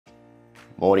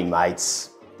Morning mates,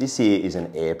 this here is an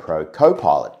AirPro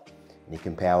Copilot and you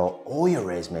can power all your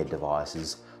ResMed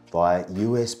devices via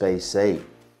USB-C.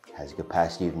 It has a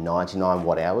capacity of 99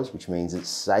 watt hours, which means it's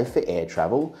safe for air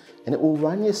travel, and it will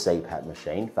run your CPAP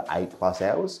machine for 8+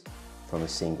 hours from a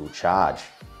single charge.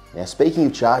 Now speaking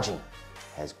of charging, it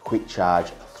has Quick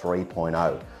Charge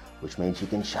 3.0, which means you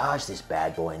can charge this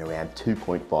bad boy in around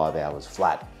 2.5 hours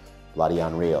flat. Bloody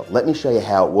unreal. Let me show you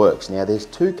how it works. Now there's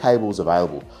two cables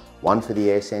available, one for the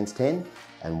AirSense 10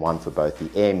 and one for both the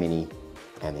AirMini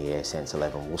and the AirSense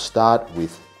 11. We'll start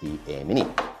with the AirMini.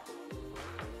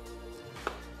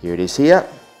 Here it is here.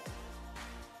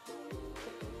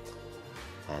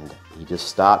 And you just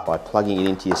start by plugging it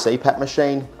into your CPAP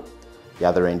machine. The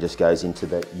other end just goes into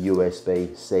the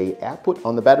USB-C output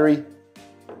on the battery.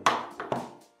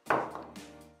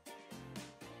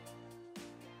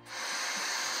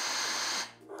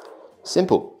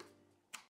 Simple.